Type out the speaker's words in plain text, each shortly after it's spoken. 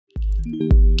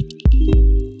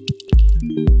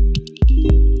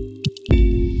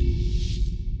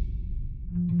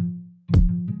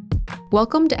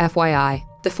Welcome to FYI,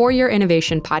 the Four-Year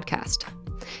Innovation Podcast.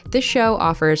 This show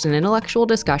offers an intellectual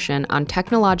discussion on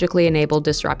technologically enabled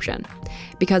disruption,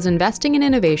 because investing in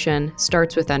innovation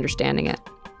starts with understanding it.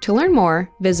 To learn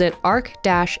more, visit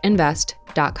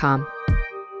arc-invest.com.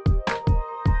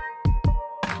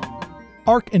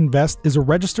 ARK Invest is a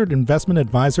registered investment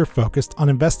advisor focused on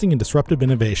investing in disruptive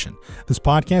innovation. This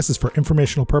podcast is for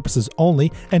informational purposes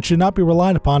only and should not be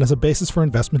relied upon as a basis for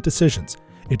investment decisions.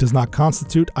 It does not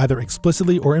constitute, either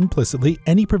explicitly or implicitly,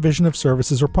 any provision of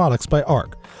services or products by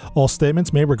ARK. All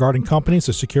statements made regarding companies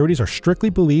or securities are strictly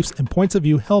beliefs and points of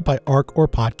view held by ARK or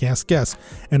podcast guests,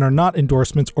 and are not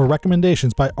endorsements or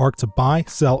recommendations by ARK to buy,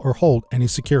 sell, or hold any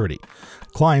security.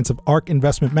 Clients of ARK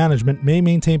Investment Management may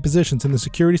maintain positions in the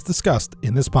securities discussed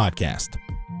in this podcast.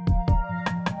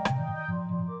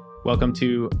 Welcome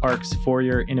to ARK's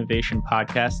Four-Year Innovation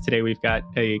Podcast. Today we've got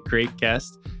a great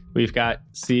guest. We've got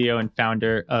CEO and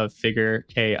founder of Figure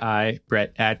AI,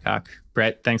 Brett Adcock.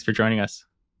 Brett, thanks for joining us.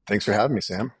 Thanks for having me,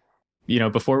 Sam.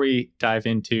 Before we dive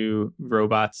into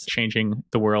robots changing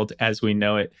the world as we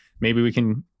know it, maybe we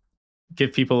can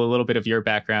give people a little bit of your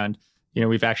background.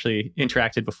 We've actually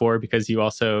interacted before because you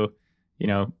also,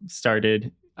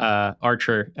 started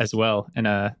Archer as well.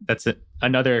 And that's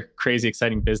another crazy,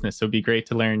 exciting business. So it'd be great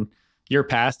to learn your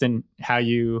past and how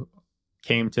you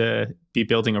came to be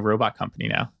building a robot company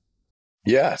now.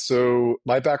 Yeah, so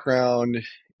my background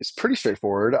is pretty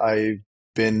straightforward. I've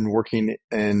been working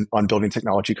on building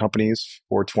technology companies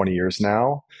for 20 years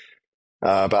now.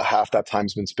 About half that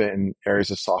time's been spent in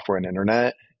areas of software and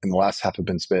internet, and the last half have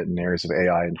been spent in areas of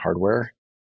AI and hardware.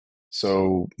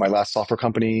 So my last software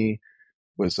company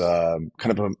was kind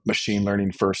of a machine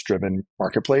learning first driven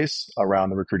marketplace around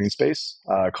the recruiting space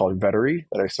called Vettery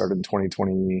that I started in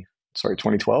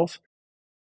 2012.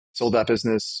 Sold that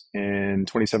business in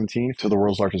 2017 to the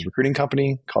world's largest recruiting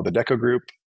company called the Deco Group.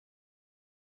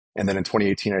 And then in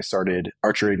 2018, I started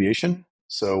Archer Aviation.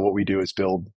 So what we do is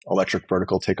build electric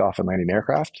vertical takeoff and landing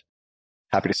aircraft.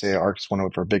 Happy to say Arch is one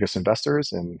of our biggest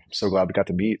investors, and I'm so glad we got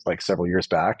to meet several years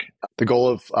back. The goal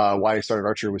of why I started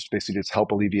Archer was basically just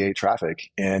help alleviate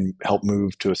traffic and help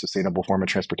move to a sustainable form of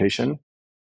transportation.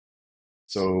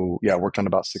 So yeah, I worked on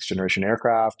about 6th generation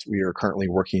aircraft. We are currently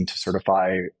working to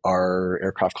certify our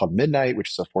aircraft called Midnight, which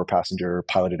is a 4-passenger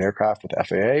piloted aircraft with the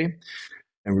FAA.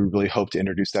 And we really hope to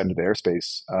introduce that into the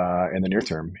airspace in the near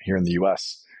term here in the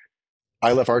US.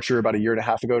 I left Archer about 1.5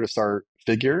 years ago to start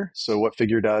Figure. So what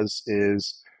Figure does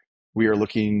is we are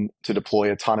looking to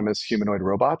deploy autonomous humanoid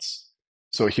robots.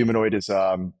 So a humanoid is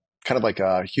kind of like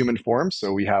a human form.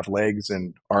 So we have legs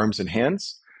and arms and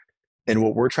hands. And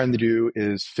what we're trying to do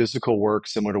is physical work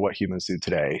similar to what humans do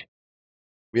today.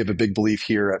 We have a big belief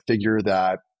here at Figure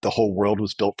that the whole world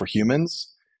was built for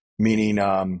humans, meaning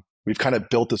we've kind of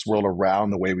built this world around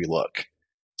the way we look.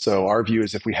 So our view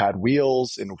is if we had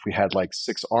wheels and if we had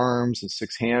 6 arms and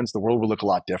 6 hands, the world would look a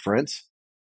lot different.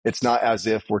 It's not as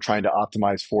if we're trying to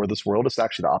optimize for this world. It's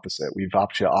actually the opposite. We've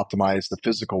actually optimized the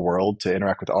physical world to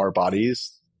interact with our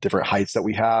bodies, different heights that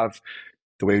we have,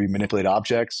 the way we manipulate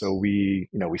objects. So we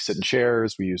sit in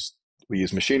chairs, we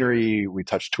use machinery, we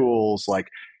touch tools,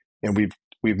 and we've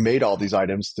made all these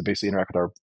items to basically interact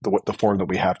with the form that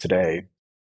we have today.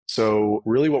 So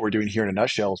really what we're doing here in a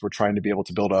nutshell is we're trying to be able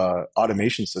to build a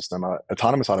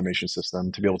autonomous automation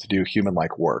system to be able to do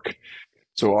human-like work.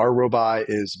 So our robot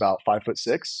is about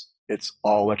 5'6". It's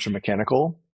all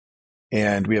electromechanical.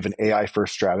 And we have an AI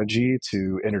first strategy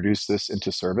to introduce this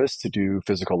into service to do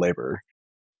physical labor.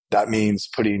 That means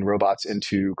putting robots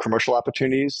into commercial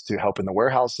opportunities to help in the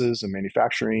warehouses and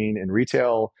manufacturing and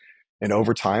retail. And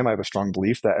over time, I have a strong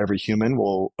belief that every human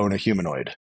will own a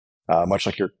humanoid, much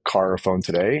like your car or phone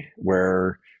today,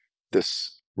 where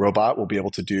this robot will be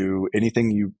able to do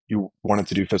anything you want it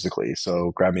to do physically.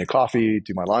 So grab me a coffee,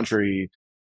 do my laundry,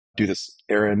 do this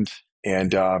errand.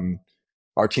 And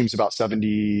our team's about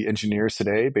 70 engineers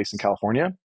today based in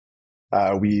California.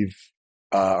 We've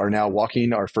are now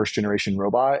walking our first generation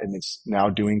robot, and it's now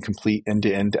doing complete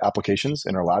end-to-end applications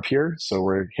in our lab here. So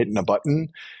we're hitting a button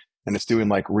and it's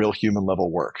doing real human level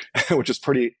work, which is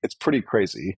pretty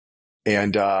crazy.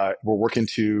 And we're working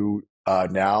to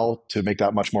now to make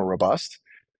that much more robust.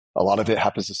 A lot of it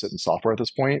happens to sit in software at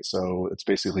this point. So it's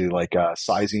basically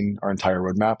sizing our entire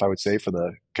roadmap, I would say, for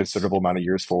the considerable amount of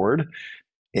years forward.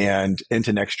 And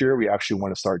into next year, we actually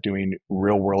want to start doing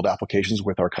real world applications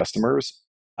with our customers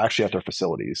actually at their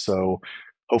facilities. So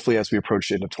hopefully as we approach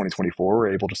the end of 2024,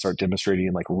 we're able to start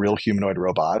demonstrating real humanoid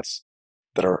robots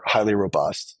that are highly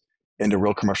robust into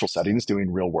real commercial settings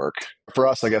doing real work. For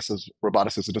us, I guess, as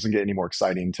roboticists, it doesn't get any more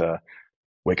exciting to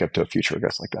wake up to a future, I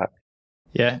guess, like that.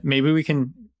 Yeah, maybe we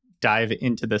can dive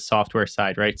into the software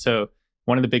side, right? So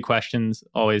one of the big questions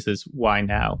always is why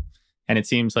now? And it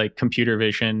seems like computer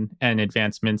vision and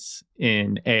advancements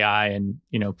in AI and,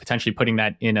 potentially putting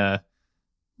that in a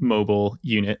mobile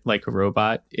unit like a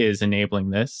robot is enabling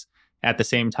this. At the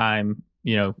same time,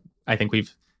 I think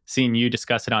we've seen you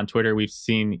discuss it on Twitter. We've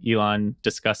seen Elon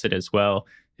discuss it as well,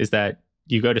 is that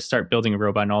you go to start building a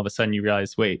robot and all of a sudden you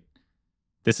realize, wait,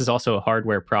 this is also a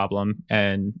hardware problem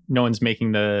and no one's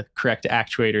making the correct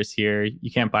actuators here.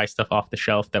 You can't buy stuff off the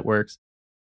shelf that works.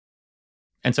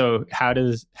 And so how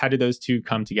do those two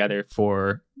come together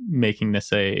for making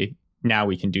this now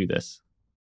we can do this?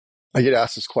 I get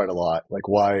asked this quite a lot, like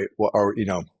why,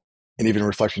 and even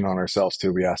reflecting on ourselves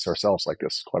too, we ask ourselves like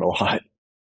this quite a lot.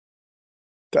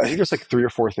 I think there's like 3 or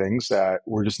 4 things that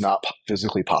were just not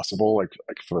physically possible, like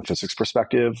from a physics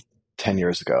perspective, 10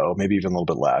 years ago, maybe even a little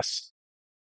bit less.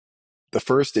 The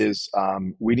first is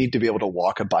we need to be able to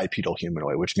walk a bipedal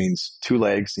humanoid, which means 2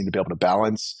 legs, need to be able to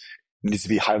balance, needs to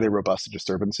be highly robust to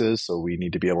disturbances. So we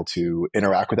need to be able to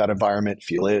interact with that environment,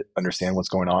 feel it, understand what's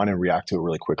going on, and react to it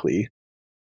really quickly.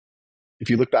 If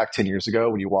you look back 10 years ago,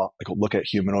 when you look at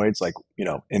humanoids,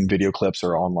 in video clips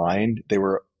or online, they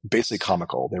were basically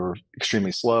comical. They were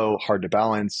extremely slow, hard to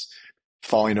balance,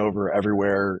 falling over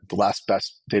everywhere. The last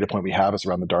best data point we have is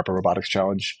around the DARPA Robotics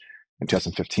Challenge in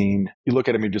 2015. You look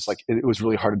at them and just it was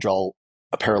really hard to draw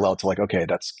a parallel to okay,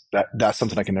 that's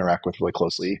something I can interact with really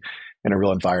closely in a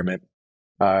real environment.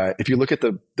 If you look at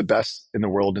the best in the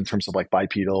world in terms of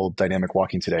bipedal dynamic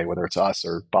walking today, whether it's us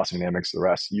or Boston Dynamics or the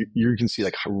rest, you can see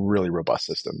really robust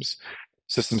systems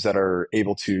that are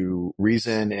able to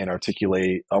reason and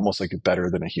articulate almost better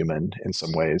than a human in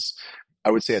some ways. I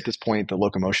would say at this point, the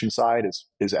locomotion side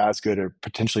is as good or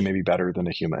potentially maybe better than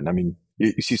a human. I mean,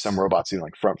 you see some robots doing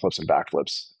front flips and back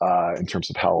flips in terms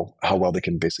of how well they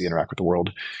can basically interact with the world.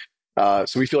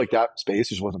 So we feel like that space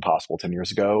just wasn't possible 10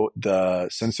 years ago. The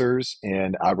sensors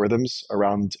and algorithms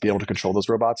around being able to control those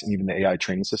robots and even the AI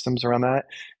training systems around that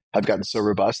have gotten so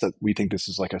robust that we think this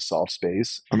is a solved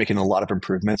space. We're making a lot of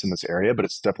improvements in this area, but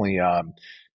it's definitely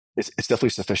it's definitely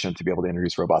sufficient to be able to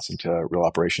introduce robots into real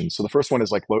operations. So the first one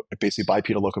is basically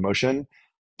bipedal locomotion.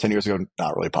 10 years ago,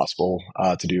 not really possible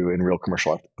to do in real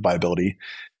commercial viability.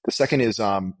 The second is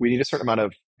we need a certain amount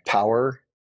of power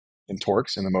and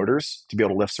torques in the motors to be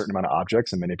able to lift a certain amount of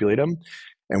objects and manipulate them.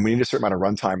 And we need a certain amount of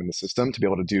runtime in the system to be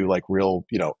able to do real,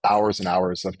 hours and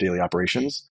hours of daily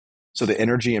operations. So the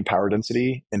energy and power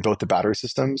density in both the battery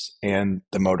systems and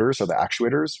the motors or the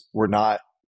actuators were not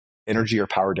energy or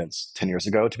power dense 10 years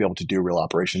ago to be able to do real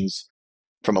operations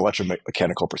from an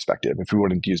electromechanical perspective if we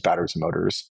wanted to use batteries and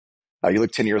motors. You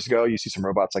look 10 years ago, you see some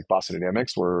robots like Boston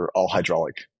Dynamics were all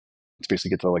hydraulic to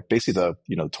basically get the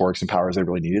the torques and powers they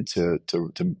really needed to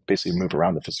basically move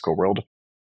around the physical world.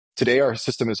 Today, our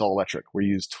system is all electric. We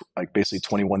use basically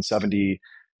 2170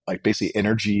 basically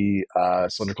energy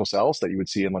cylindrical cells that you would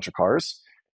see in electric cars,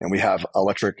 and we have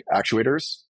electric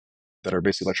actuators that are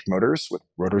basically electric motors with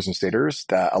rotors and stators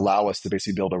that allow us to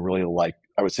basically build a really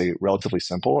I would say relatively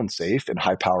simple and safe and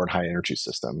high power and high energy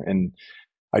system. And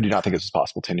I do not think this was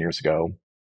possible 10 years ago.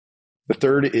 The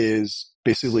third is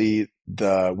basically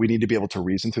we need to be able to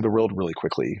reason through the world really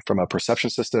quickly from a perception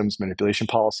systems, manipulation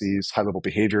policies, high level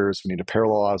behaviors. We need to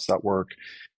parallelize that work.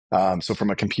 So from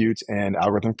a compute and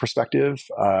algorithm perspective,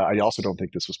 I also don't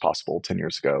think this was possible 10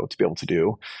 years ago to be able to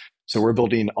do. So we're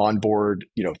building onboard,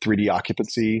 3D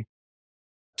occupancy,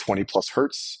 20 plus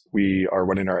hertz. We are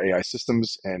running our AI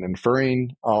systems and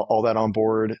inferring all that on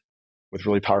board with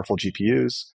really powerful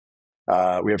GPUs.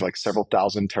 We have several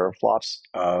thousand teraflops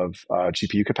of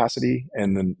GPU capacity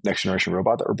in the next generation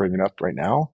robot that we're bringing up right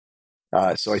now.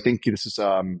 So I think this is,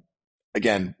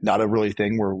 again, not a really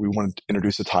thing where we want to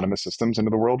introduce autonomous systems into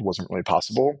the world. Wasn't really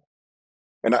possible.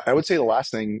 And I would say the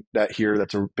last thing that's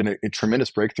been a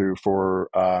tremendous breakthrough for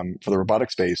the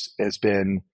robotic space has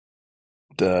been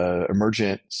the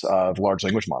emergence of large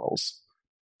language models.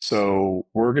 So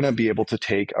we're going to be able to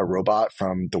take a robot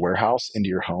from the warehouse into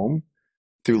your home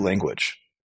through language.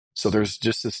 So there's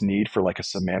just this need for a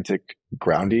semantic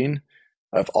grounding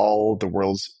of all the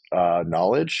world's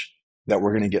knowledge that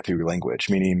we're going to get through language,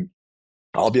 meaning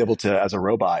I'll be able to, as a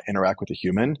robot, interact with a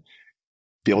human,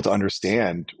 be able to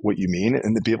understand what you mean,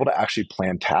 and to be able to actually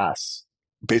plan tasks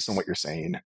based on what you're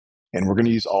saying. And we're going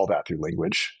to use all that through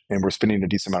language. And we're spending a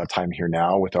decent amount of time here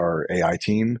now with our AI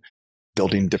team,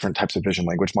 building different types of vision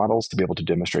language models to be able to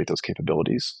demonstrate those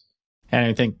capabilities. And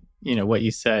I think, what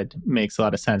you said makes a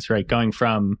lot of sense, right? Going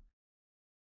from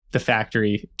the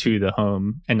factory to the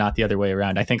home and not the other way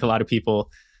around. I think a lot of people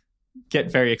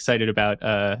get very excited about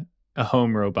a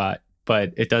home robot,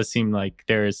 but it does seem like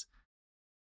there's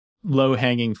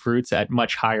low-hanging fruits at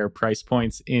much higher price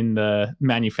points in the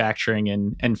manufacturing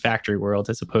and factory world,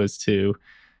 as opposed to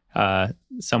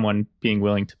someone being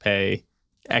willing to pay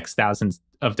X thousands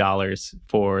of dollars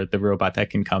for the robot that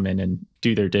can come in and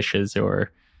do their dishes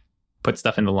or put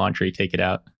stuff in the laundry, take it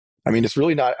out. I mean, it's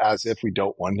really not as if we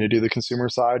don't want to do the consumer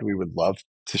side. We would love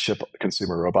to ship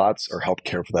consumer robots or help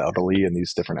care for the elderly in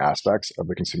these different aspects of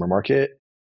the consumer market.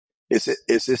 Is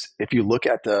this, if you look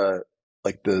at the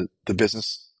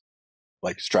business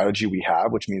strategy we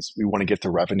have, which means we want to get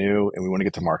to revenue and we want to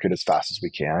get to market as fast as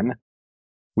we can,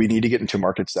 we need to get into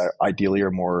markets that ideally are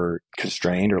more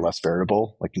constrained or less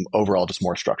variable, like overall just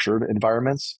more structured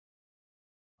environments.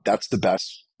 That's the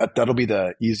best. That'll be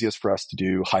the easiest for us to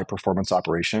do high performance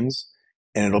operations.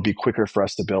 And it'll be quicker for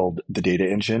us to build the data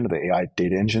engine, the AI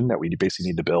data engine that we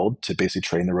basically need to build to basically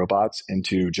train the robots and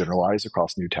to generalize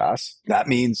across new tasks. That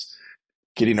means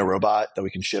getting a robot that we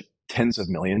can ship tens of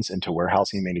millions into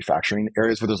warehousing and manufacturing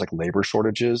areas where there's like labor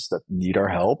shortages that need our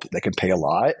help, that can pay a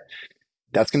lot.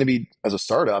 That's going to be, as a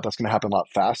startup, that's going to happen a lot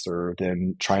faster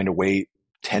than trying to wait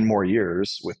 10 more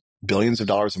years with billions of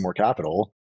dollars in more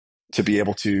capital to be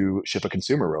able to ship a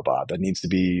consumer robot that needs to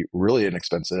be really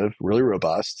inexpensive, really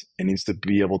robust, and needs to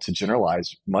be able to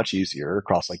generalize much easier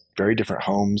across like very different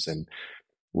homes and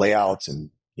layouts and,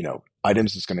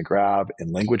 items it's going to grab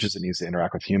and languages it needs to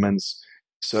interact with humans.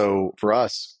 So for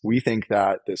us, we think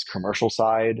that this commercial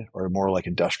side or more like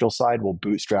industrial side will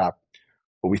bootstrap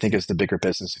what we think is the bigger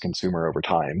business to consumer over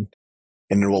time.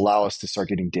 And it will allow us to start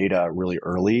getting data really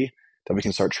early that we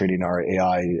can start training our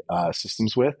AI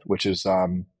systems with, which is,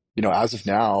 as of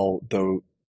now, though,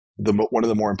 one of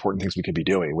the more important things we could be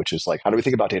doing, which is like, how do we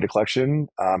think about data collection?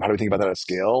 How do we think about that at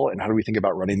scale? And how do we think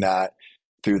about running that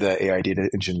through the AI data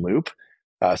engine loop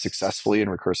successfully and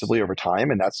recursively over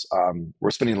time? And that's, we're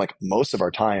spending like most of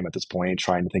our time at this point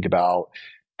trying to think about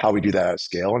how we do that at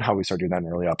scale and how we start doing that in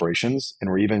early operations.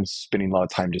 And we're even spending a lot of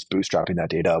time just bootstrapping that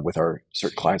data with our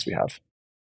certain clients we have.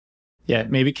 Yeah,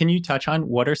 maybe can you touch on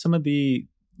what are some of the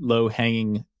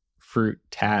low-hanging fruit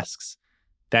tasks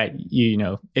that,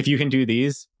 if you can do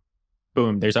these,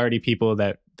 boom, there's already people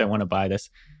that want to buy this.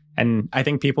 And I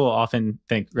think people often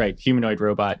think, right, humanoid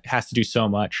robot has to do so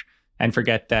much and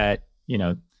forget that,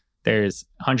 there's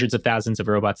hundreds of thousands of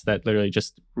robots that literally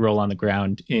just roll on the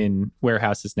ground in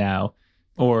warehouses now.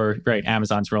 Or, right,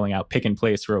 Amazon's rolling out pick and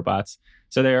place robots.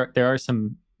 So there are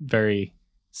some very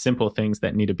simple things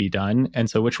that need to be done. And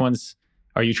so which ones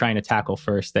are you trying to tackle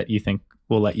first that you think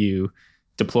will let you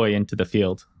deploy into the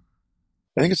field?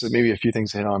 I think it's maybe a few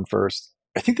things to hit on first.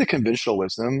 I think the conventional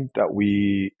wisdom that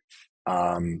we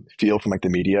feel from like the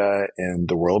media and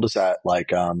the world is that we're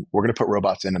going to put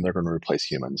robots in and they're going to replace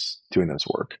humans doing this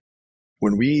work.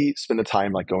 When we spend the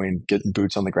time getting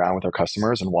boots on the ground with our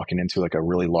customers and walking into like a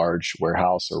really large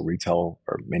warehouse or retail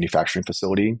or manufacturing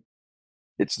facility,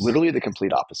 it's literally the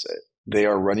complete opposite. They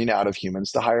are running out of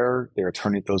humans to hire.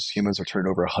 Those humans are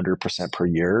turning over 100% per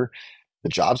year. The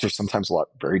jobs are sometimes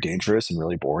very dangerous and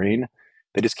really boring.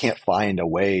 They just can't find a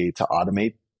way to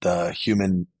automate the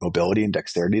human mobility and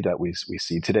dexterity that we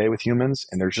see today with humans.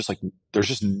 And there's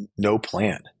just no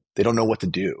plan. They don't know what to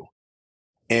do.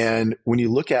 And when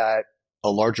you look at a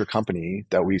larger company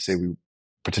that we say we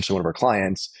potentially one of our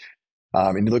clients,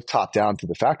 and you look top down to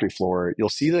the factory floor, you'll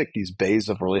see like these bays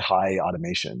of really high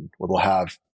automation where they'll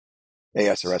have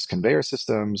ASRS conveyor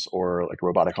systems or like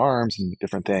robotic arms and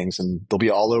different things. And they'll be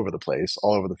all over the place,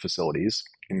 all over the facilities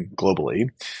and globally.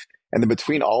 And then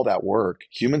between all that work,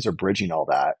 humans are bridging all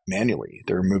that manually.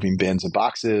 They're moving bins and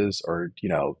boxes or,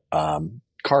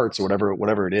 carts or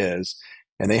whatever it is.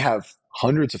 And they have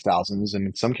hundreds of thousands and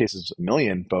in some cases a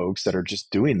million folks that are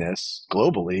just doing this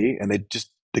globally. And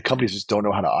the companies just don't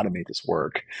know how to automate this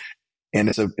work. And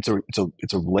it's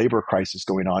a labor crisis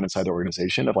going on inside the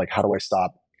organization of like, how do I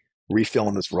stop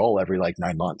refilling this role every 9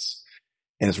 months?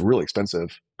 And it's really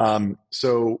expensive.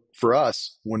 So for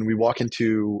us, when we walk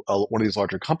into one of these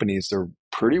larger companies, they're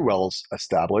pretty well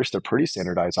established. They're pretty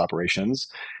standardized operations.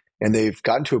 And they've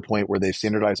gotten to a point where they've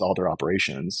standardized all their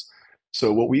operations.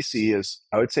 So what we see is,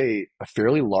 I would say, a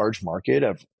fairly large market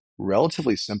of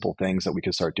relatively simple things that we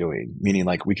could start doing, meaning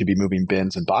like we could be moving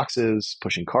bins and boxes,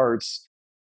 pushing carts.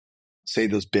 Say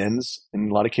those bins, in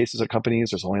a lot of cases at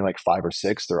companies, there's only like 5 or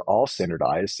 6. They're all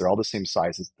standardized. They're all the same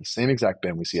size. It's the same exact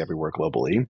bin we see everywhere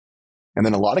globally. And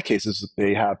then a lot of cases,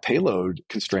 they have payload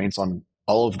constraints on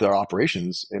all of their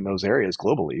operations in those areas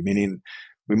globally, meaning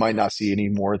we might not see any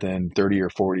more than 30 or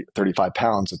 40, 35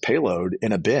 pounds of payload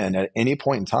in a bin at any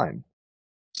point in time.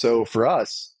 So for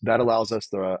us, that allows us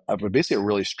to have basically a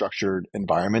really structured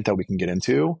environment that we can get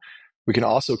into. We can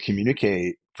also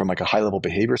communicate from like a high level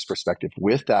behaviors perspective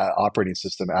with that operating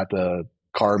system at the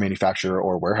car manufacturer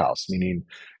or warehouse, meaning,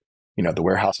 the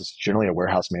warehouse is generally a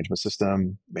warehouse management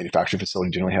system. Manufacturing facility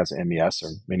generally has an MES or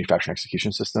manufacturing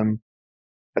execution system.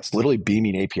 That's literally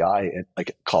beaming API and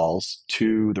like calls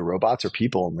to the robots or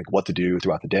people and like what to do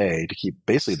throughout the day to keep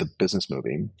basically the business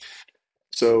moving.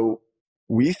 So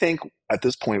we think at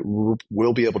this point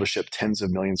we'll be able to ship tens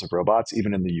of millions of robots,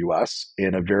 even in the US,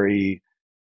 in a very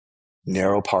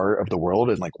narrow part of the world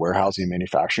in like warehousing and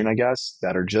manufacturing, I guess,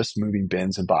 that are just moving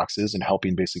bins and boxes and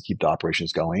helping basically keep the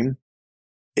operations going.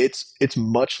 It's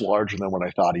much larger than what I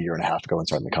thought a year and a half ago when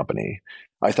starting the company.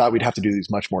 I thought we'd have to do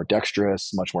these much more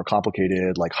dexterous, much more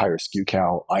complicated, like higher SKU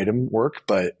count item work,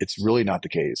 but it's really not the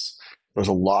case. There's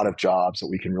a lot of jobs that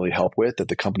we can really help with that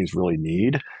the companies really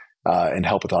need and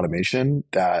help with automation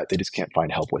that they just can't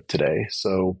find help with today.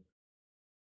 So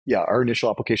yeah, our initial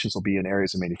applications will be in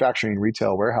areas of manufacturing,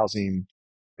 retail, warehousing,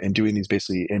 and doing these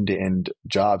basically end-to-end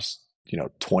jobs,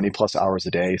 20 plus hours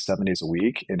a day, 7 days a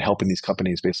week, and helping these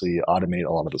companies basically automate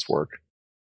a lot of this work.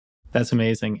 That's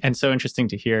amazing. And so interesting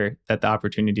to hear that the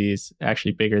opportunity is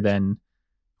actually bigger than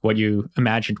what you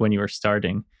imagined when you were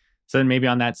starting. So then maybe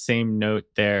on that same note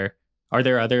there, are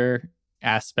there other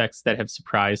aspects that have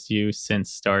surprised you since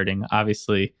starting?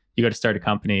 Obviously, you go to start a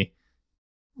company,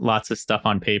 lots of stuff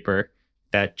on paper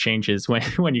that changes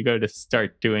when you go to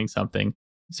start doing something.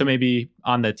 So maybe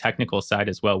on the technical side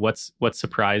as well, what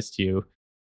surprised you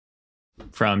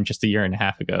from just a year and a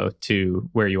half ago to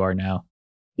where you are now?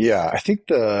 Yeah, I think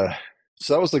so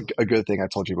that was a good thing I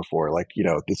told you before. Like,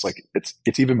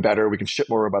 it's even better. We can ship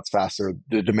more robots faster.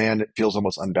 The demand feels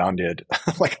almost unbounded.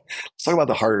 Like, let's talk about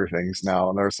the harder things now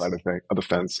on the other side of the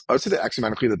fence. I would say that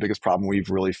axiomatically the biggest problem we've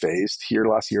really faced here the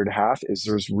last year and a half is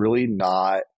there's really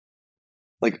not,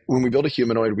 like, when we build a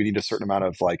humanoid, we need a certain amount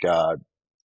of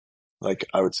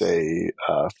I would say,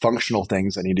 functional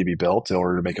things that need to be built in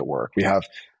order to make it work. We have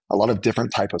a lot of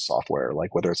different type of software,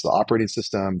 like whether it's the operating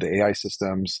system, the AI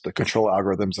systems, the control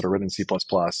algorithms that are written in C++, the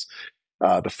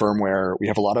firmware. We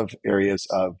have a lot of areas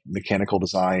of mechanical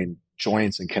design,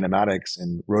 joints and kinematics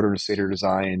and rotor to stator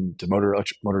design to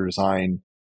motor design.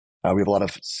 We have a lot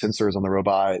of sensors on the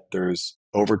robot. There's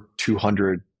over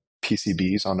 200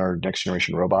 PCBs on our next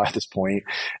generation robot at this point.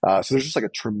 So there's just like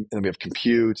and then we have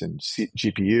compute and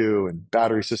GPU and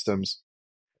battery systems.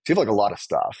 So you have like a lot of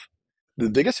stuff. The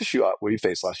biggest issue we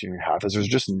faced last year and a half is there's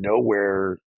just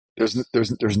nowhere,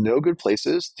 there's no good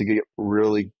places to get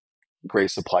really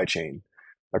great supply chain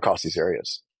across these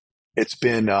areas. It's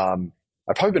been,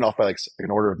 I've probably been off by like an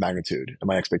order of magnitude in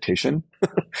my expectation.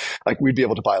 Like we'd be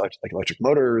able to buy electric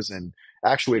motors and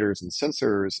actuators and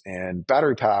sensors and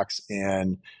battery packs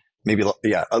and maybe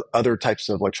other types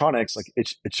of electronics. Like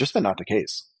it's just been not the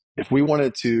case. If we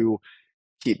wanted to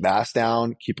keep mass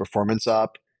down, keep performance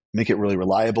up, make it really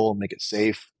reliable, make it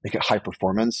safe, make it high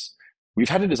performance, we've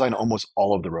had to design almost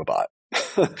all of the robot.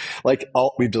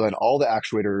 We've designed all the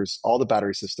actuators, all the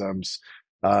battery systems,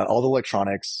 all the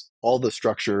electronics, all the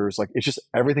structures. Like it's just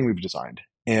everything we've designed,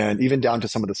 and even down to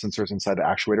some of the sensors inside the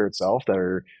actuator itself that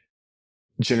are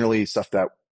generally stuff that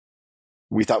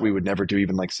we thought we would never do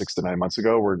even like 6 to 9 months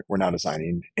ago. We're now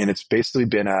designing, and it's basically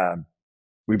been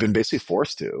we've been basically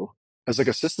forced to. As like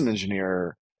a system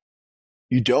engineer,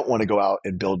 you don't want to go out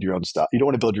and build your own stuff. You don't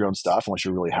want to build your own stuff unless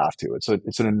you really have to.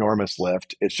 It's an enormous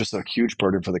lift. It's just a huge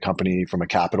burden for the company from a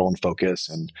capital and focus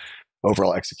and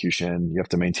overall execution. You have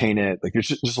to maintain it. Like there's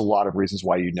just a lot of reasons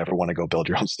why you never want to go build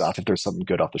your own stuff if there's something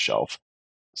good off the shelf.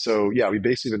 So yeah, we've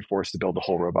basically been forced to build the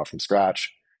whole robot from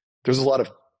scratch. There's a lot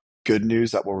of good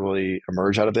news that will really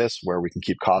emerge out of this, where we can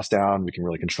keep costs down, we can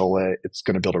really control it. It's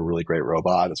going to build a really great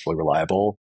robot that's really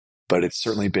reliable. But it's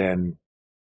certainly been,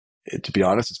 to be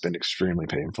honest, it's been extremely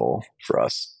painful for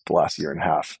us the last year and a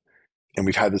half. And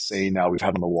we've had this saying now we've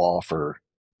had on the wall for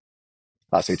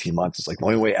last 18 months. It's like the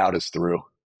only way out is through.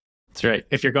 That's right.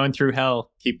 If you're going through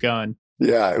hell, keep going.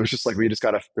 Yeah, it was just like we just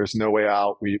gotta. There's no way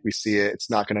out. We see it. It's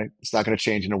not gonna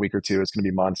change in a week or two. It's gonna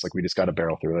be months. Like we just gotta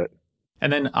barrel through it.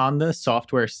 And then on the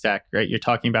software stack, right? You're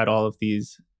talking about all of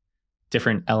these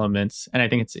different elements, and I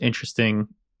think it's interesting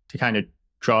to kind of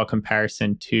draw a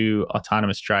comparison to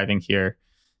autonomous driving here,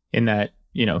 in that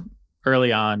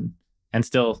early on, and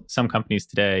still some companies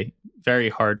today, very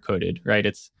hard coded, right?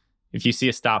 It's if you see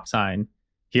a stop sign,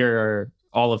 here are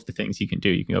all of the things you can do.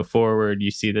 You can go forward,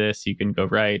 you see this, you can go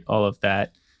right, all of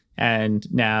that. And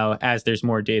now, as there's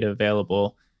more data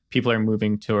available, people are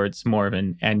moving towards more of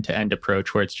an end-to-end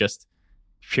approach where it's just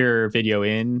pure video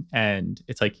in, and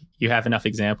it's like you have enough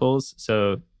examples,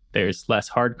 so there's less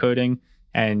hard coding,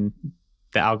 and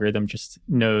the algorithm just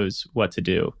knows what to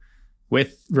do.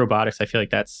 With robotics, I feel like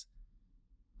that's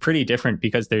pretty different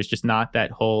because there's just not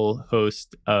that whole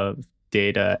host of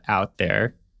data out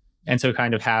there. And so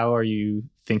kind of how are you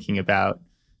thinking about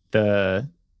the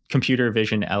computer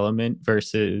vision element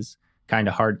versus kind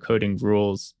of hard coding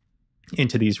rules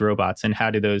into these robots, and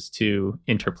how do those two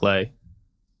interplay?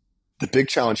 The big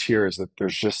challenge here is that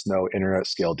there's just no internet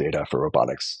scale data for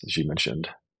robotics, as you mentioned.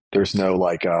 There's no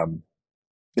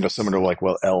similar to like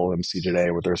what LLMC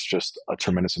today, where there's just a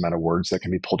tremendous amount of words that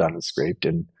can be pulled out and scraped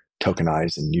and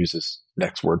tokenized and used as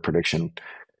next word prediction.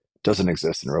 Doesn't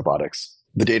exist in robotics.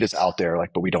 The data's out there,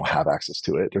 but we don't have access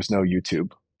to it. There's no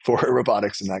YouTube for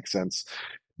robotics in that sense.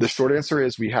 The short answer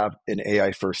is we have an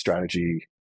AI first strategy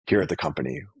here at the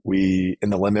company. In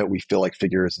the limit, we feel like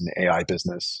Figure is an AI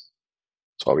business.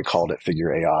 That's why we called it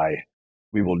Figure AI.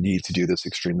 We will need to do this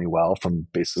extremely well, from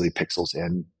basically pixels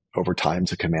in over time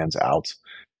to commands out,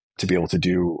 to be able to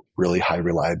do really high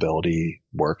reliability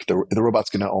work. The robot's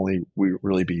going to only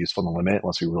really be useful in the limit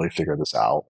unless we really figure this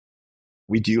out.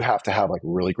 We do have to have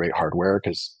really great hardware,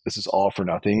 because this is all for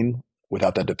nothing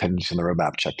without that dependency on the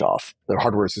roadmap checked off. The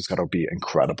hardware is just got to be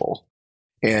incredible.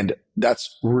 And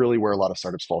that's really where a lot of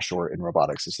startups fall short in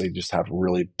robotics, is they just have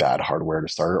really bad hardware to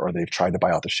start, or they've tried to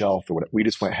buy out the shelf, or what. We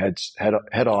just went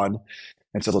head on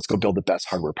and said, let's go build the best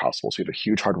hardware possible. So we have a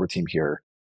huge hardware team here.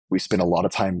 We spend a lot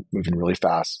of time moving really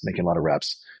fast, making a lot of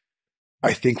reps.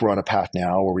 I think we're on a path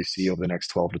now where we see over the next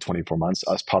 12 to 24 months,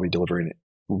 us probably delivering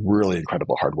really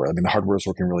incredible hardware. I mean, the hardware is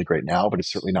working really great now, but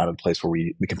it's certainly not at a place where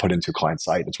we can put into a client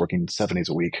site. It's working 7 days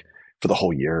a week for the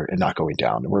whole year and not going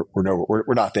down. And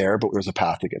we're not there, but there's a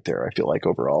path to get there, I feel like,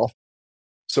 overall.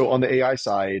 So on the AI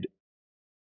side,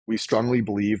 we strongly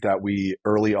believe that we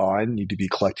early on need to be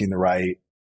collecting the right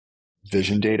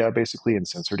vision data, basically, and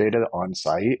sensor data on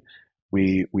site.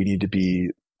 We need to be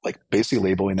basically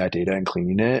labeling that data and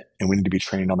cleaning it. And we need to be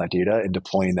training on that data and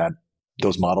deploying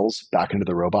those models back into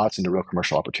the robots, into real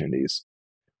commercial opportunities.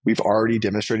 We've already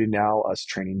demonstrated now us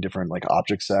training different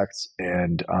object sets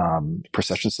and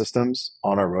procession systems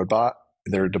on our robot.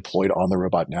 They're deployed on the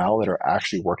robot now that are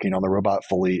actually working on the robot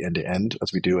fully end to end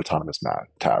as we do autonomous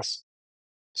tasks.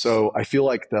 So I feel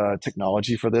like the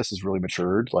technology for this is really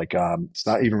matured. It's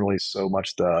not even really so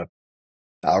much the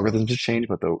algorithms have changed,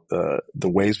 but the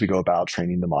ways we go about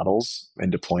training the models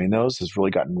and deploying those has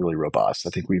really gotten really robust.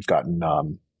 I think we've gotten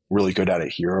really good at it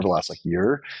here over the last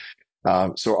year.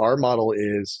 So our model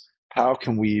is, how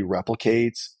can we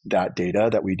replicate that data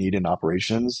that we need in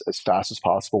operations as fast as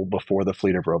possible before the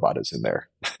fleet of robot is in there?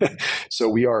 So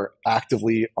we are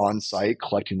actively on site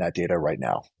collecting that data right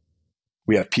now.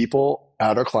 We have people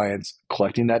at our clients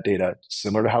collecting that data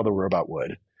similar to how the robot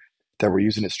would, that we're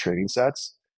using as training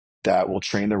sets that will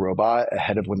train the robot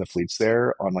ahead of when the fleet's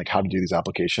there on how to do these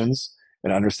applications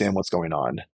and understand what's going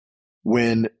on.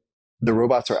 When the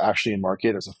robots are actually in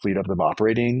market, there's a fleet of them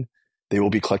operating, they will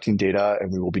be collecting data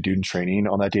and we will be doing training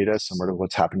on that data, similar to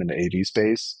what's happened in the AV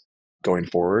space going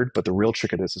forward. But the real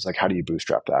trick of this is how do you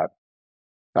bootstrap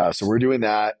that? So we're doing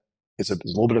that. It's a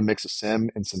little bit of mix of sim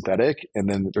and synthetic. And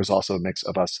then there's also a mix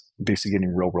of us basically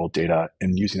getting real world data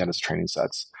and using that as training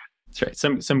sets. That's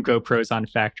right. Some GoPros on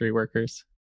factory workers.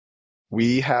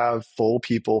 We have full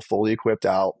people, fully equipped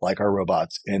out, like our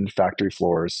robots, in factory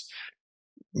floors,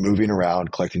 moving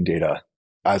around, collecting data.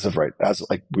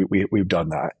 We've done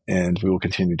that, and we will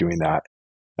continue doing that.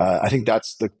 I think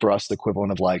that's for us the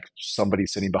equivalent of somebody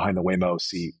sitting behind the Waymo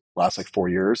seat last 4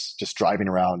 years, just driving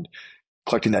around,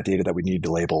 collecting that data that we need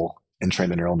to label and train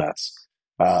the neural nets.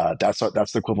 That's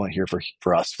the equivalent here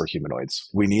for us, for humanoids.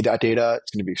 We need that data.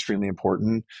 It's going to be extremely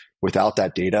important. Without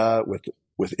that data,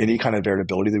 with any kind of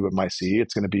variability that we might see,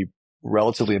 it's going to be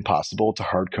relatively impossible to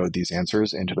hard code these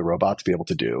answers into the robot to be able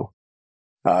to do.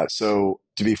 So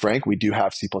to be frank, we do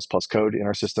have C++ code in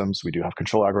our systems. We do have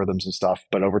control algorithms and stuff,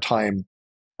 but over time,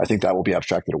 I think that will be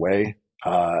abstracted away.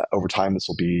 Over time, this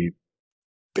will be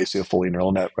basically a fully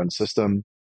neural net run system.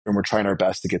 And we're trying our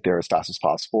best to get there as fast as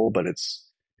possible, but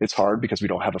it's hard because we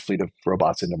don't have a fleet of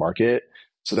robots in the market.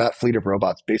 So that fleet of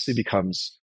robots basically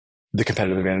becomes the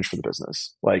competitive advantage for the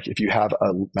business. If you have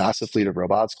a massive fleet of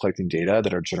robots collecting data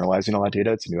that are generalizing all that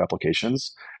data to new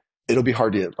applications, it'll be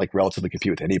hard to relatively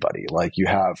compete with anybody. You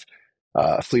have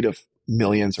a fleet of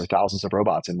millions or thousands of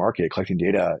robots in market collecting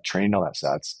data, training all that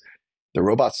sets. The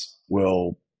robots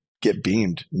will get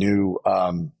beamed new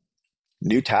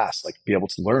tasks, be able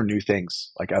to learn new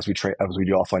things, as we do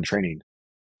offline training.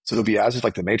 So it'll be as if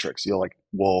the Matrix,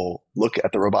 we'll look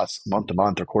at the robots month to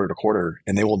month or quarter to quarter,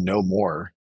 and they will know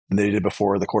more than they did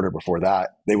before the quarter before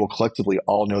that. They will collectively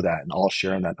all know that and all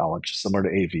share in that knowledge, similar to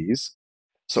AVs.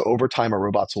 So over time, our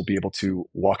robots will be able to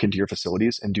walk into your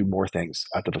facilities and do more things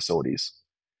at the facilities.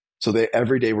 So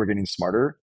every day we're getting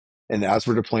smarter. And as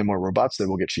we're deploying more robots, they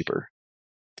will get cheaper.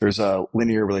 There's a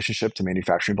linear relationship to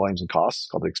manufacturing volumes and costs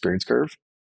called the experience curve.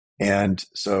 And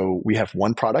so we have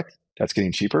one product that's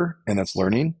getting cheaper and that's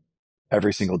learning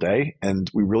every single day. And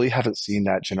we really haven't seen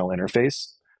that general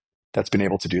interface that's been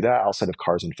able to do that outside of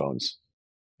cars and phones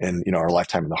and, our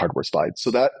lifetime in the hardware side.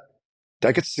 So that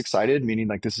gets us excited, meaning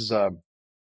like this is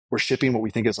we're shipping what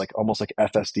we think is like almost like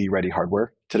FSD ready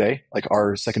hardware today. Like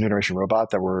our second generation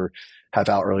robot that have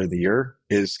out earlier in the year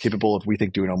is capable of, we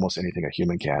think, doing almost anything a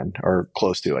human can, or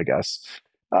close to, I guess.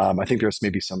 I think there's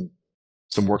maybe some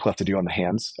work left to do on the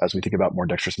hands as we think about more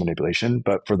dexterous manipulation.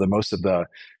 But for the most of the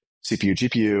CPU,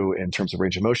 GPU in terms of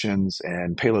range of motions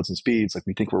and payloads and speeds, like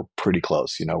we think we're pretty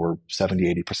close. We're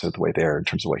 70, 80% of the way there in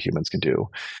terms of what humans can do.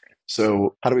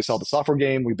 So how do we solve the software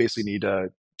game? We basically need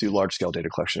to do large scale data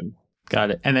collection.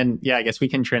 Got it. And then, yeah, I guess we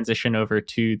can transition over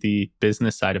to the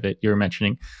business side of it you were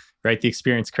mentioning, right? The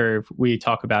experience curve we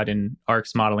talk about in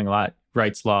ARC's modeling a lot,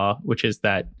 Wright's law, which is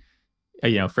that,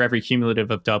 for every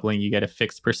cumulative of doubling, you get a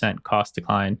fixed percent cost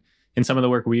decline. In some of the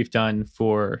work we've done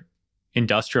for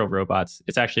industrial robots,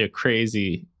 it's actually a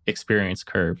crazy experience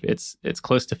curve. It's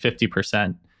close to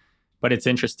 50%. But it's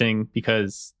interesting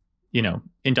because,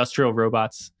 industrial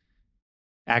robots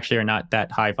actually are not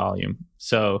that high volume.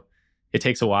 So it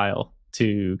takes a while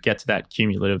to get to that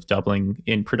cumulative doubling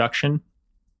in production.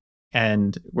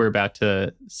 And we're about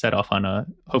to set off on a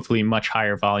hopefully much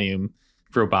higher volume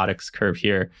robotics curve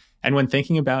here. And when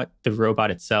thinking about the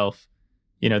robot itself,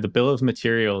 the bill of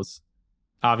materials,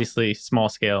 obviously small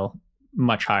scale,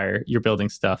 much higher. You're building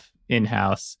stuff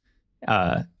in-house.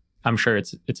 I'm sure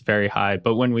it's very high.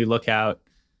 But when we look out,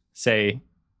 say,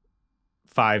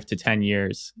 5 to 10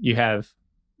 years, you have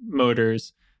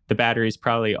motors. The batteries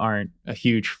probably aren't a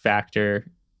huge factor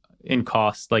in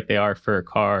cost like they are for a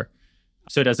car.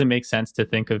 So does it make sense to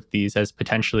think of these as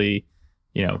potentially,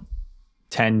 $10,000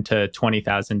 to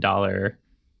 $20,000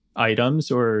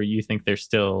 items, or you think they're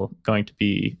still going to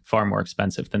be far more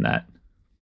expensive than that?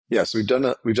 Yeah, so we've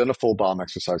done a full BOM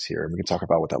exercise here, and we can talk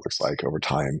about what that looks like over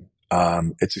time.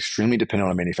 It's extremely dependent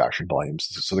on manufacturing volumes.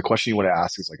 So the question you want to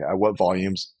ask is like, at what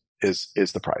volumes is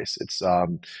the price? It's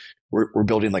we're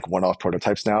building like one-off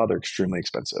prototypes now. They're extremely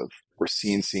expensive. We're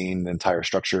seeing the entire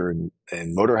structure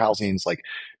and motor housings. Like,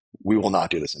 we will not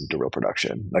do this into real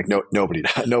production. Like nobody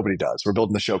does. We're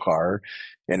building the show car,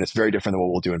 and it's very different than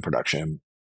what we'll do in production.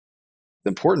 The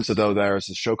importance of there is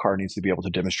the show car needs to be able to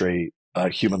demonstrate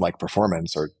human-like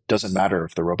performance, or it doesn't matter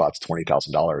if the robot's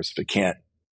 $20,000.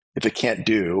 If it can't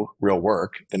do real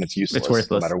work, then it's useless. It's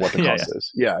worthless, no matter what the cost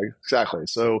is. Yeah, exactly.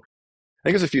 So I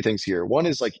think there's a few things here. One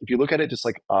is like, if you look at it just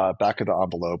like back of the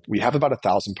envelope, we have about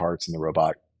 1,000 parts in the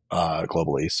robot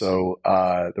globally. So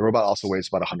the robot also weighs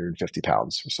about 150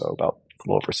 pounds or so, about a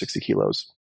little over 60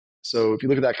 kilos. So if you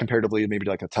look at that comparatively, maybe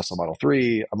like a Tesla Model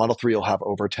 3, a Model 3 will have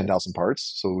over 10,000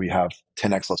 parts. So we have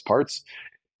 10x less parts,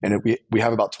 and we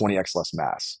have about 20x less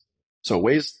mass. So it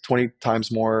weighs 20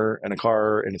 times more in a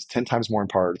car, and it's 10 times more in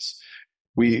parts.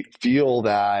 We feel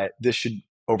that this should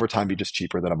over time be just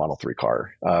cheaper than a Model 3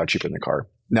 car, cheaper than the car.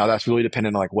 Now that's really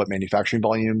dependent on like what manufacturing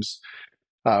volumes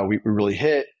we really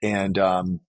hit. And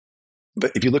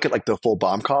but if you look at like the full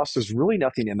BOM cost, there's really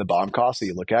nothing in the BOM cost that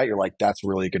you look at. You're like, that's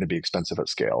really going to be expensive at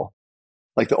scale.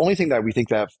 Like the only thing that we think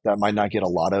that might not get a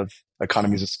lot of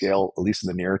economies of scale, at least in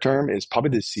the near term, is probably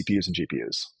the CPUs and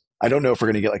GPUs. I don't know if we're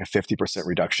going to get like a 50%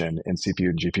 reduction in CPU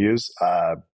and GPUs,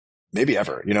 maybe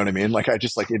ever. You know what I mean? Like I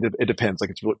just like it depends. Like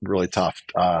it's really tough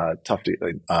to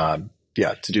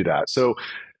do that. So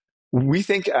we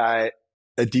think at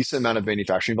a decent amount of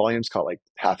manufacturing volumes, call it like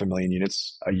 500,000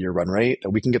 units a year run rate, that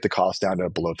we can get the cost down to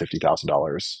below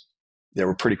 $50,000. Yeah,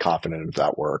 we're pretty confident of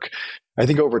that work. I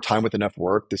think over time with enough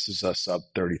work, this is a sub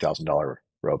 $30,000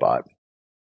 robot.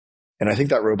 And I think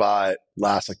that robot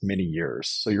lasts like many years.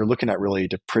 So you're looking at really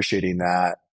depreciating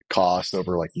that cost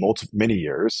over like many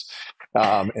years.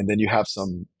 And then you have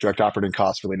some direct operating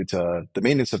costs related to the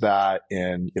maintenance of that,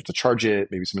 and you have to charge it,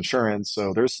 maybe some insurance.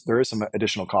 So there is some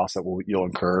additional costs that you'll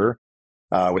incur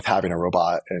with having a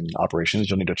robot in operations.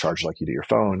 You'll need to charge like you do your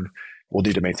phone. We'll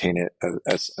need to maintain it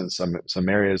as in some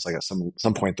areas. Like at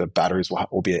some point, the batteries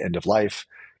will be at end of life,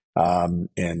 and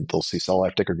they'll see cell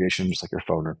life degradation, just like your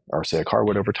phone or say a car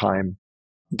would over time.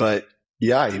 But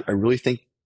yeah, I really think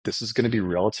this is going to be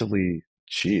relatively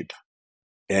cheap,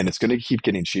 and it's going to keep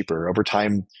getting cheaper over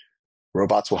time.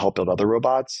 Robots will help build other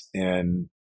robots, and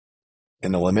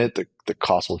in the limit, the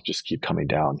cost will just keep coming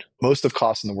down. Most of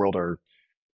costs in the world are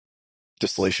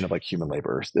distillation of like human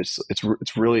labor.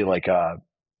 It's really like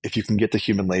if you can get the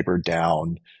human labor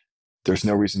down there's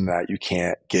no reason that you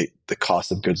can't get the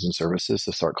cost of goods and services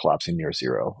to start collapsing near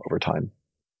zero over time.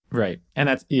 Right. And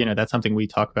that's something we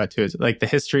talk about too, is like the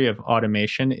history of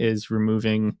automation is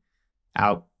removing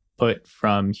output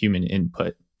from human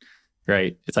input,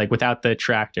 right? It's like without the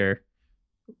tractor,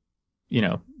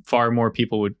 far more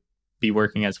people would be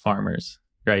working as farmers,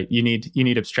 right? You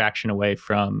need abstraction away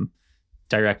from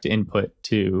direct input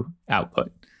to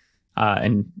output.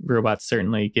 And robots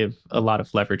certainly give a lot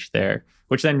of leverage there,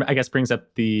 which then I guess brings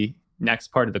up the next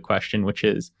part of the question, which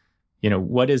is,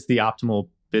 what is the optimal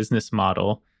business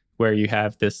model where you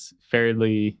have this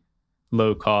fairly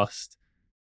low cost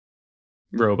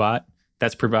robot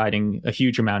that's providing a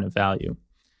huge amount of value?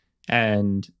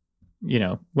 And,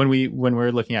 when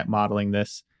we're looking at modeling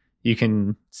this, you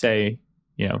can say,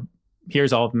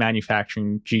 here's all of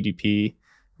manufacturing GDP.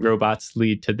 Robots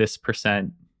lead to this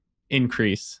percent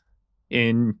increase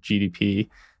in GDP.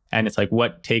 And it's like,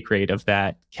 what take rate of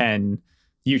that can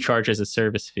you charge as a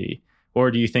service fee? Or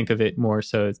do you think of it more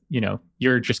so,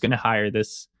 you're just going to hire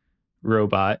this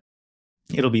robot.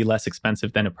 It'll be less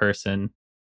expensive than a person.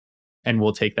 And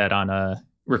we'll take that on a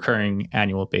recurring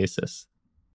annual basis.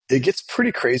 It gets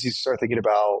pretty crazy to start thinking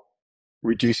about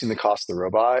reducing the cost of the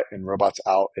robot and robots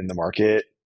out in the market,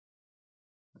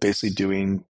 basically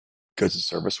doing goods and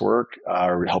service work,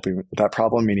 or helping with that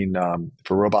problem. Meaning,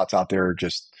 for robots out there,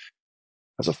 just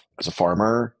as a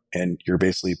farmer, and you're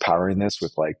basically powering this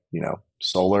with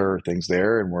solar things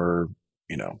there, and we're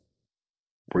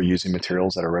using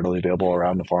materials that are readily available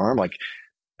around the farm, like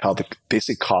how the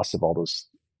basic cost of all those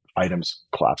items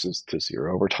collapses to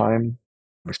zero over time,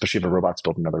 especially if a robot's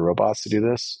building other robots to do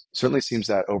this. Certainly seems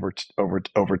that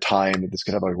over time, this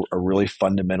could have a really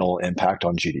fundamental impact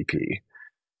on GDP.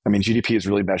 I mean, GDP is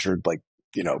really measured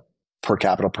per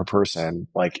capita per person,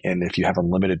 and if you have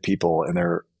unlimited people and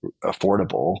they're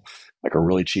affordable, or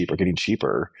really cheap or getting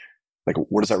cheaper,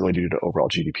 what does that really do to overall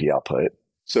GDP output?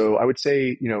 So I would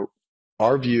say,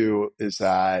 our view is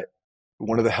that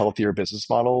one of the healthier business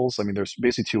models, there's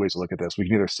basically two ways to look at this. We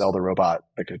can either sell the robot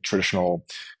like a traditional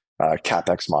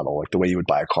CapEx model, like the way you would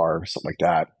buy a car or something like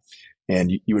that.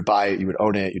 And you would buy it, you would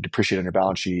own it, you depreciate it on your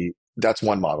balance sheet. That's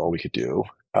one model we could do.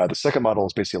 The second model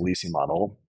is basically a leasing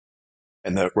model.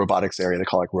 In the robotics area, they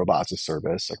call robots as a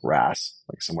service, like RaaS,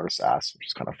 similar to SaaS, which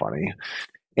is kind of funny.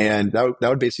 And that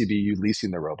would basically be you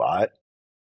leasing the robot.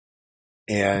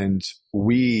 And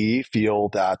we feel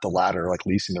that the latter,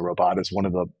 leasing the robot, is one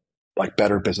of the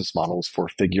better business models for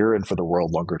Figure and for the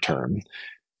world longer term.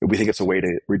 We think it's a way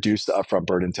to reduce the upfront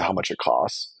burden to how much it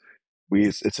costs.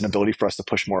 It's an ability for us to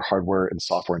push more hardware and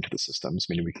software into the systems,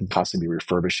 meaning we can constantly be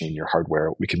refurbishing your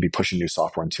hardware. We can be pushing new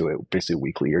software into it basically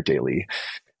weekly or daily,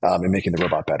 and making the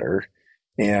robot better.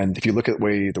 And if you look at the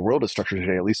way the world is structured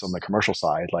today, at least on the commercial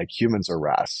side, humans are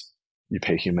RaaS. You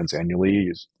pay humans annually,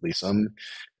 you lease them.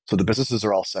 So the businesses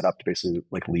are all set up to basically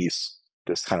lease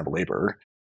this kind of labor.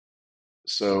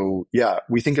 So yeah,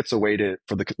 we think it's a way to,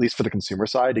 at least for the consumer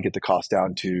side, to get the cost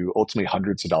down to ultimately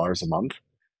hundreds of dollars a month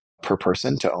per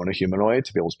person to own a humanoid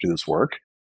to be able to do this work.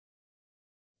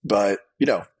 But,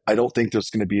 I don't think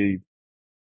there's going to be,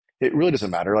 it really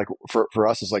doesn't matter. For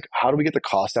us is how do we get the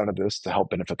cost down of this to help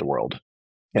benefit the world?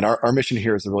 And our mission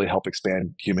here is to really help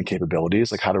expand human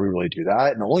capabilities. How do we really do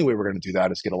that? And the only way we're going to do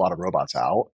that is get a lot of robots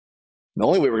out. And the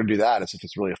only way we're going to do that is if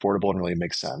it's really affordable and really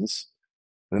makes sense.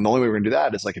 And then the only way we're going to do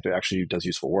that is if it actually does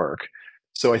useful work.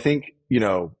 So I think,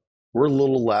 we're a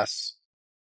little less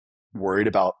worried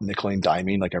about nickel and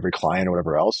diming every client or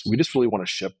whatever else. We just really want to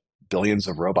ship billions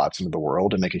of robots into the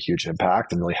world and make a huge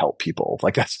impact and really help people.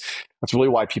 That's really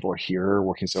why people are here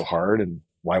working so hard and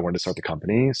why I wanted to start the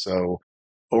company. So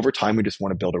over time, we just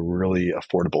want to build a really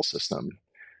affordable system.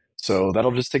 So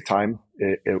that'll just take time.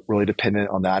 It really dependent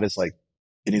on that is it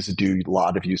needs to do a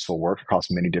lot of useful work across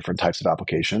many different types of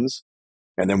applications.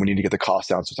 And then we need to get the cost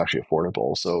down so it's actually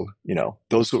affordable. So,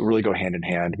 those will really go hand in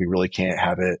hand. We really can't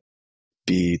have it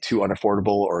be too unaffordable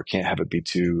or can't have it be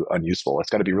too unuseful. It's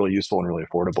got to be really useful and really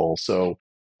affordable. So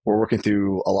we're working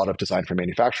through a lot of design for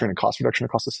manufacturing and cost reduction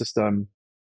across the system.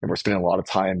 And we're spending a lot of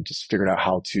time just figuring out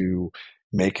how to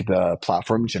make the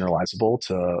platform generalizable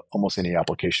to almost any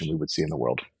application we would see in the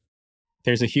world.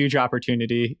 There's a huge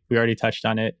opportunity. We already touched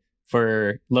on it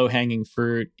for low-hanging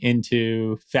fruit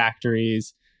into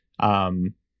factories,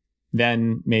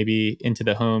 then maybe into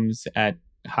the homes at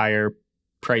higher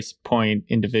price point.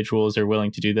 Individuals are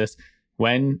willing to do this.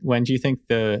 When do you think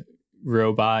the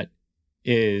robot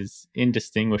is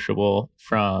indistinguishable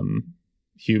from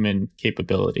human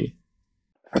capability?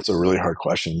 That's a really hard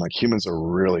question. Humans are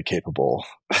really capable.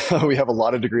 We have a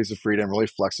lot of degrees of freedom, really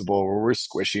flexible. We're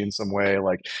squishy in some way.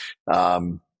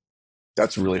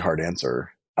 That's a really hard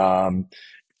answer. And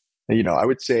I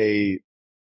would say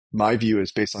my view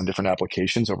is based on different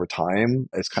applications over time.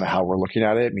 It's kind of how we're looking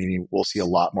at it, meaning we'll see a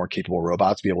lot more capable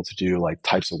robots be able to do like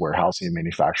types of warehousing and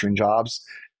manufacturing jobs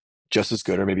just as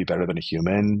good or maybe better than a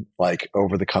human, like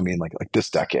over the coming, like this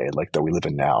decade, like that we live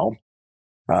in now.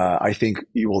 I think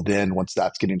you will then, once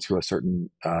that's getting to a certain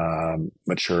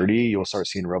maturity, you'll start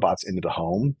seeing robots into the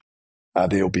home.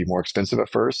 They will be more expensive at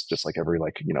first, just like every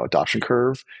adoption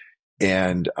curve.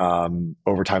 And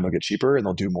over time, they'll get cheaper and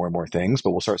they'll do more and more things.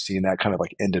 But we'll start seeing that kind of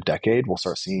like end of decade. We'll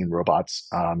start seeing robots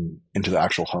into the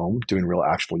actual home doing real,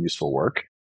 actual useful work.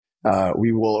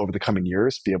 We will, over the coming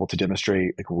years, be able to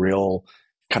demonstrate like real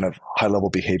kind of high level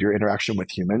behavior interaction with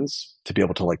humans to be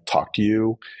able to like talk to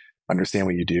you, understand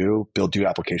what you do, do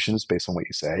applications based on what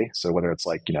you say. So whether it's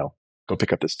like, go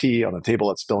pick up this tea on the table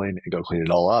that's spilling and go clean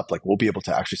it all up, like we'll be able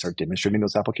to actually start demonstrating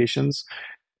those applications.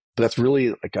 But that's really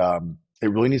like, it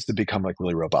really needs to become like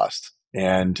really robust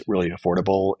and really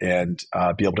affordable and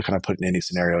be able to kind of put in any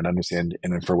scenario and understand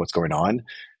and infer what's going on.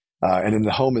 And then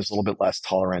the home is a little bit less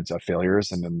tolerant of failures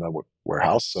than in the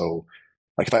warehouse. So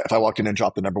like if I walked in and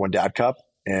dropped the number one dad cup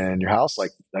in your house,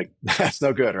 like that's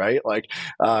no good, right? Like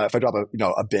if I drop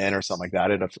a bin or something like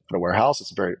that at a warehouse,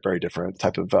 it's a very, very different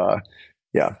type of,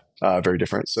 very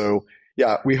different. So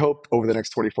yeah, we hope over the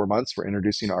next 24 months, we're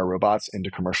introducing our robots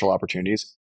into commercial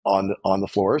opportunities on the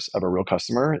floors of a real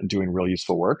customer and doing real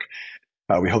useful work.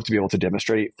 We hope to be able to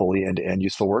demonstrate fully end-to-end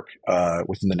useful work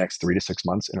within the next 3 to 6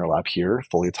 months in our lab here,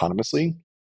 fully autonomously.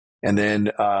 And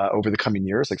then over the coming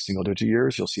years, like single-digit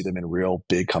years, you'll see them in real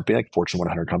big company, like Fortune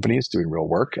 100 companies doing real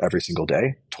work every single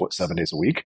day, 7 days a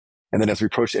week. And then as we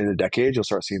approach the end of the decade, you'll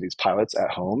start seeing these pilots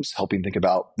at homes, helping think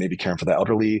about maybe caring for the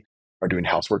elderly or doing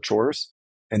housework chores.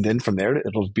 And then from there,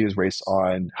 it'll be a race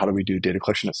on how do we do data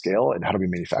collection at scale and how do we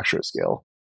manufacture at scale.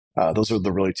 Those are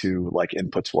the really two like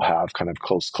inputs we'll have kind of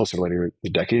closer to later in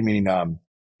the decade, meaning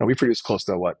we produce close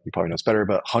to what you probably know is better,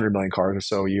 but 100 million cars or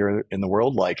so a year in the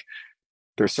world. Like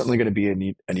there's certainly going to be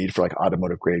a need for like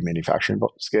automotive grade manufacturing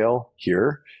scale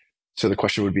here. So the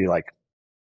question would be like,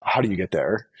 how do you get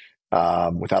there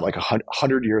without like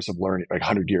 100 years of learning, like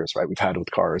 100 years, right? We've had with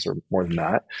cars or more than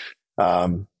that.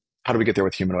 How do we get there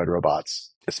with humanoid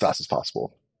robots as fast as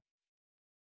possible?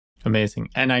 Amazing.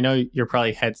 And I know you're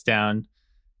probably heads down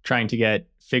trying to get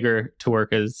Figure to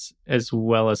work as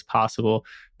well as possible.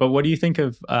 But what do you think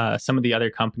of some of the other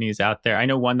companies out there? I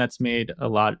know one that's made a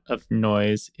lot of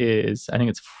noise is, I think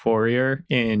it's Fourier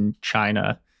in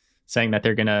China, saying that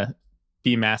they're going to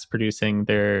be mass producing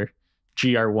their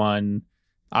GR1.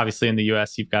 Obviously in the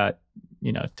US, you've got,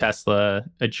 Tesla,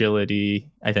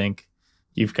 Agility, I think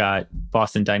you've got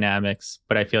Boston Dynamics,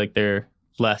 but I feel like they're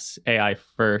less AI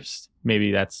first.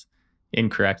 Maybe that's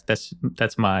incorrect.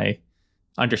 That's my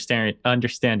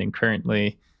understanding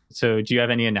currently. So do you have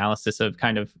any analysis of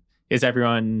kind of, is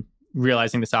everyone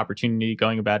realizing this opportunity,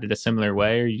 going about it a similar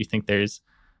way, or do you think there's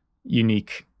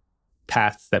unique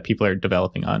paths that people are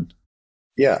developing on?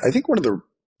 Yeah, I think one of the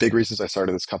big reasons I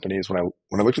started this company is when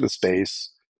I looked at the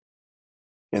space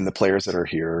and the players that are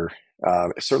here,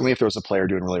 certainly if there was a player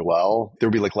doing really well, there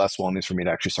would be like less willingness for me to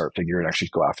actually start Figure and actually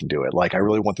go out and do it. Like I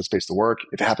really want the space to work.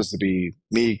 If it happens to be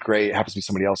me, great. It happens to be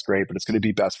somebody else, great. But it's going to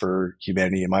be best for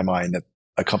humanity in my mind that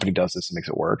a company does this and makes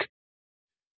it work.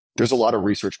 There's a lot of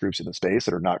research groups in the space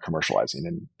that are not commercializing,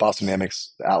 and Boston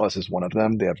Dynamics Atlas is one of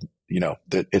them. They have,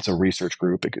 it's a research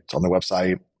group. It's on their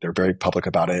website. They're very public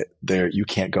about it. You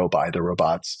can't go buy the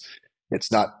robots.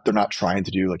 They're not trying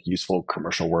to do like useful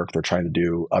commercial work. They're trying to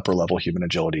do upper level human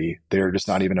agility. They're just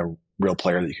not even a real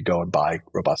player that you could go and buy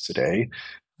robots today.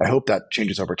 I hope that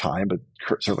changes over time, but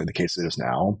certainly the case it is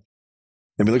now.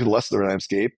 And we look at the rest of the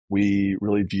landscape. We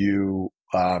really view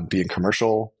being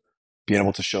commercial, being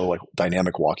able to show like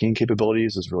dynamic walking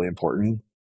capabilities is really important.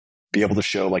 Be able to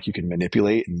show like you can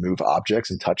manipulate and move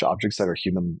objects and touch objects that are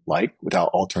human-like without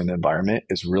altering the environment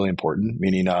is really important.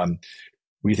 Meaning,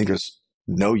 we think there's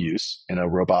no use in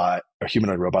a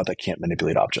humanoid robot that can't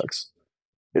manipulate objects.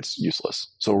 It's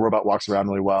useless. So a robot walks around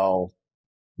really well,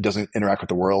 doesn't interact with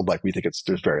the world. Like we think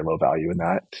there's very low value in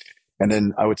that. And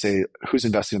then I would say who's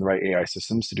investing in the right AI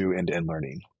systems to do end-to-end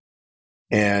learning.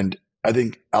 And I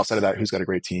think outside of that, who's got a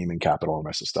great team and capital and the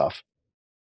rest of stuff.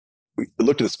 We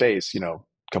looked at the space, a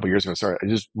couple of years ago.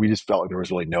 We just felt like there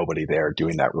was really nobody there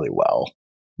doing that really well,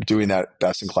 doing that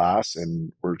best in class,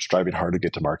 and we're striving hard to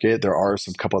get to market. There are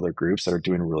some couple other groups that are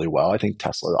doing really well. I think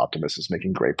Tesla Optimus is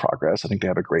making great progress. I think they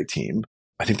have a great team.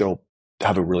 I think they'll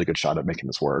have a really good shot at making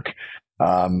this work,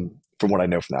 from what I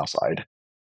know from the outside.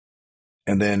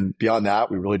 And then beyond that,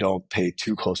 we really don't pay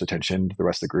too close attention to the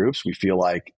rest of the groups. We feel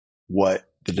like what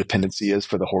the dependency is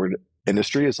for the whole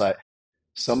industry is that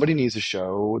somebody needs to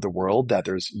show the world that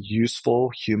there's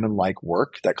useful human-like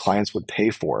work that clients would pay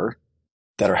for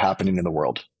that are happening in the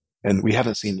world. And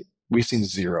we've seen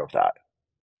zero of that.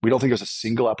 We don't think there's a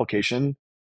single application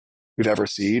we've ever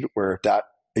seen where if that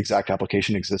exact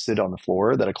application existed on the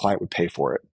floor that a client would pay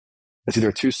for it. It's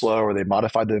either too slow or they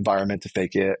modified the environment to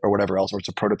fake it or whatever else, or it's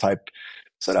a prototype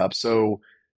set up. So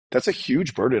that's a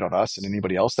huge burden on us and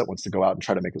anybody else that wants to go out and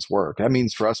try to make this work. That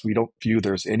means for us, we don't view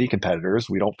there's any competitors.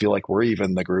 We don't feel like we're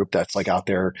even the group that's like out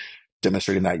there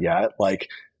demonstrating that yet. Like,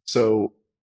 so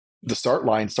the start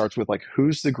line starts with like,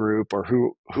 who's the group or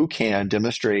who can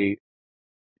demonstrate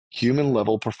human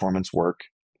level performance work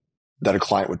that a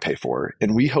client would pay for.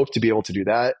 And we hope to be able to do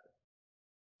that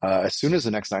as soon as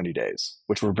the next 90 days,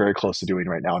 which we're very close to doing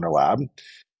right now in our lab.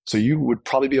 So you would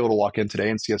probably be able to walk in today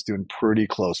and see us doing pretty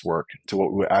close work to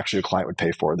what actually a client would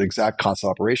pay for. The exact constant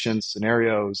operations,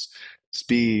 scenarios,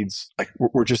 speeds, like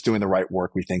we're just doing the right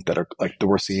work we think that are like that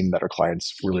we're seeing that our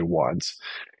clients really want.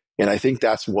 And I think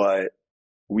that's what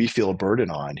we feel a burden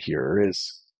on here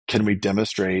is, can we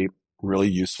demonstrate really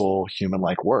useful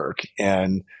human-like work?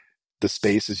 And the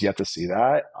space is yet to see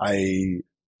that. I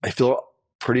feel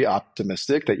pretty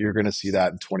optimistic that you're going to see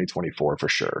that in 2024 for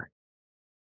sure.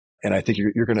 And I think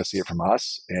you're going to see it from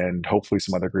us, and hopefully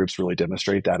some other groups really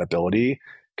demonstrate that ability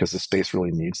because the space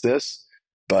really needs this.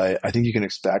 But I think you can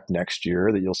expect next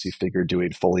year that you'll see Figure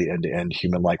doing fully end-to-end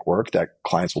human-like work that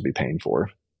clients will be paying for.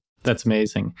 That's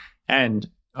amazing. And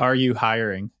are you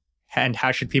hiring? And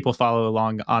how should people follow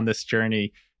along on this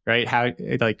journey, right? How,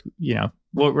 like, you know,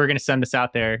 we're going to send this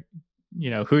out there. You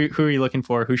know, who are you looking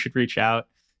for? Who should reach out?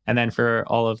 And then for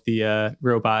all of the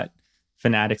robot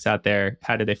fanatics out there,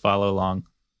 how do they follow along?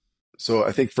 So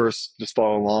I think first, just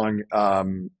follow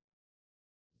along.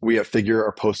 We at Figure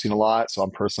are posting a lot. So I'm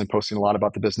personally posting a lot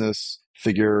about the business.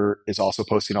 Figure is also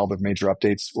posting all the major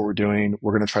updates, what we're doing.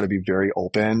 We're going to try to be very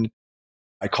open.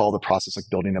 I call the process like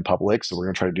building in public. So we're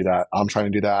going to try to do that. I'm trying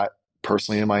to do that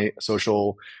personally in my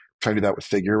social. Trying to do that with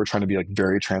Figure. We're trying to be like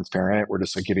very transparent. We're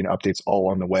just like giving updates all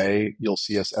along the way. You'll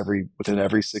see us within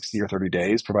every 60 or 30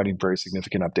 days, providing very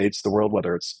significant updates to the world,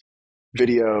 whether it's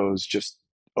videos, just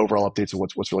overall updates of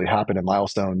what's really happened and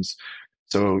milestones.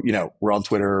 So, you know, we're on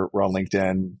Twitter, we're on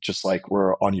LinkedIn, just like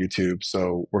we're on YouTube.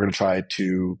 So we're going to try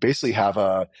to basically have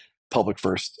a public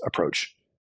first approach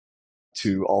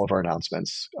to all of our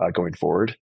announcements going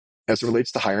forward. As it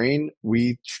relates to hiring,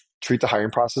 we treat the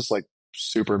hiring process like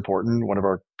super important. One of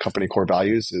our company core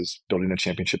values is building a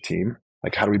championship team.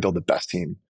 Like, how do we build the best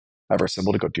team ever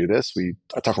assembled to go do this?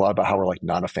 I talk a lot about how we're like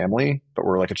not a family, but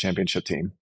we're like a championship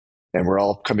team. And we're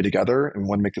all coming together and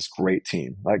want to make this great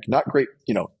team. Like, not great,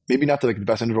 you know, maybe not the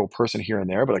best individual person here and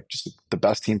there, but like just the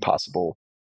best team possible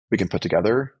we can put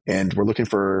together. And we're looking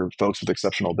for folks with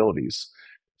exceptional abilities.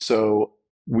 So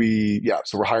we're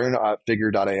hiring at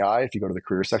figure.ai if you go to the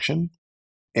career section.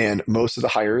 And most of the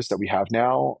hires that we have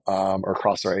now are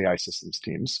across our AI systems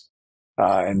teams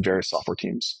and various software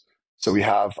teams. So we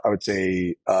have, I would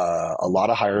say, a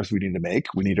lot of hires we need to make.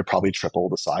 We need to probably triple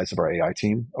the size of our AI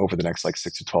team over the next like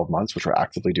 6 to 12 months, which we're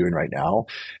actively doing right now.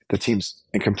 The team's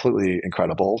completely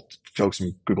incredible. Folks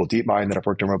from Google DeepMind that have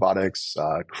worked on robotics,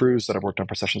 crews that have worked on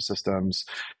procession systems,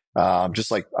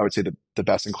 just like I would say the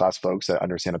best in class folks that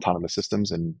understand autonomous systems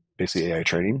and basically AI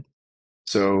training.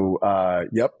 So,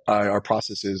 our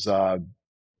process is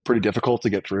pretty difficult to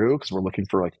get through because we're looking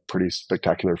for like pretty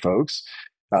spectacular folks.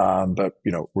 But,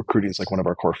 you know, recruiting is like one of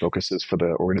our core focuses for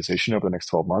the organization over the next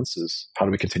 12 months is how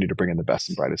do we continue to bring in the best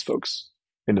and brightest folks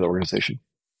into the organization.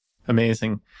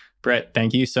 Amazing. Brett,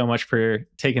 thank you so much for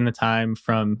taking the time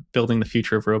from building the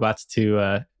future of robots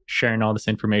to sharing all this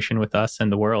information with us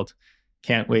and the world.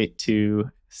 Can't wait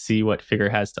to see what Figure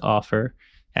has to offer.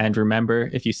 And remember,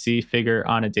 if you see Figure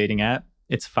on a dating app,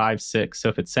 it's 5'6". So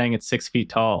if it's saying it's 6 feet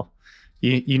tall,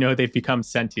 you know they've become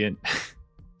sentient.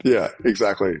 Yeah,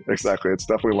 exactly. It's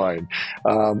definitely lying.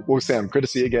 Well, Sam, good to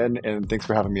see you again, and thanks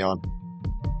for having me on.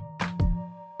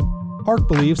 ARC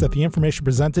believes that the information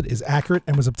presented is accurate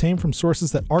and was obtained from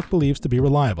sources that ARC believes to be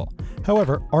reliable.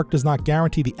 However, ARC does not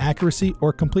guarantee the accuracy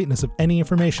or completeness of any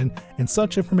information, and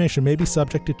such information may be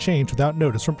subject to change without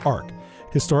notice from ARC.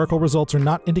 Historical results are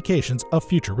not indications of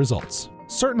future results.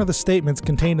 Certain of the statements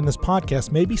contained in this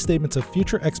podcast may be statements of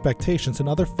future expectations and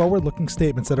other forward-looking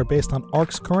statements that are based on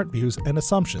ARC's current views and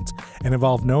assumptions and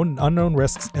involve known and unknown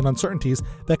risks and uncertainties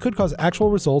that could cause actual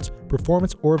results,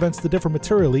 performance, or events to differ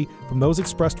materially from those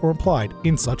expressed or implied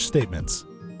in such statements.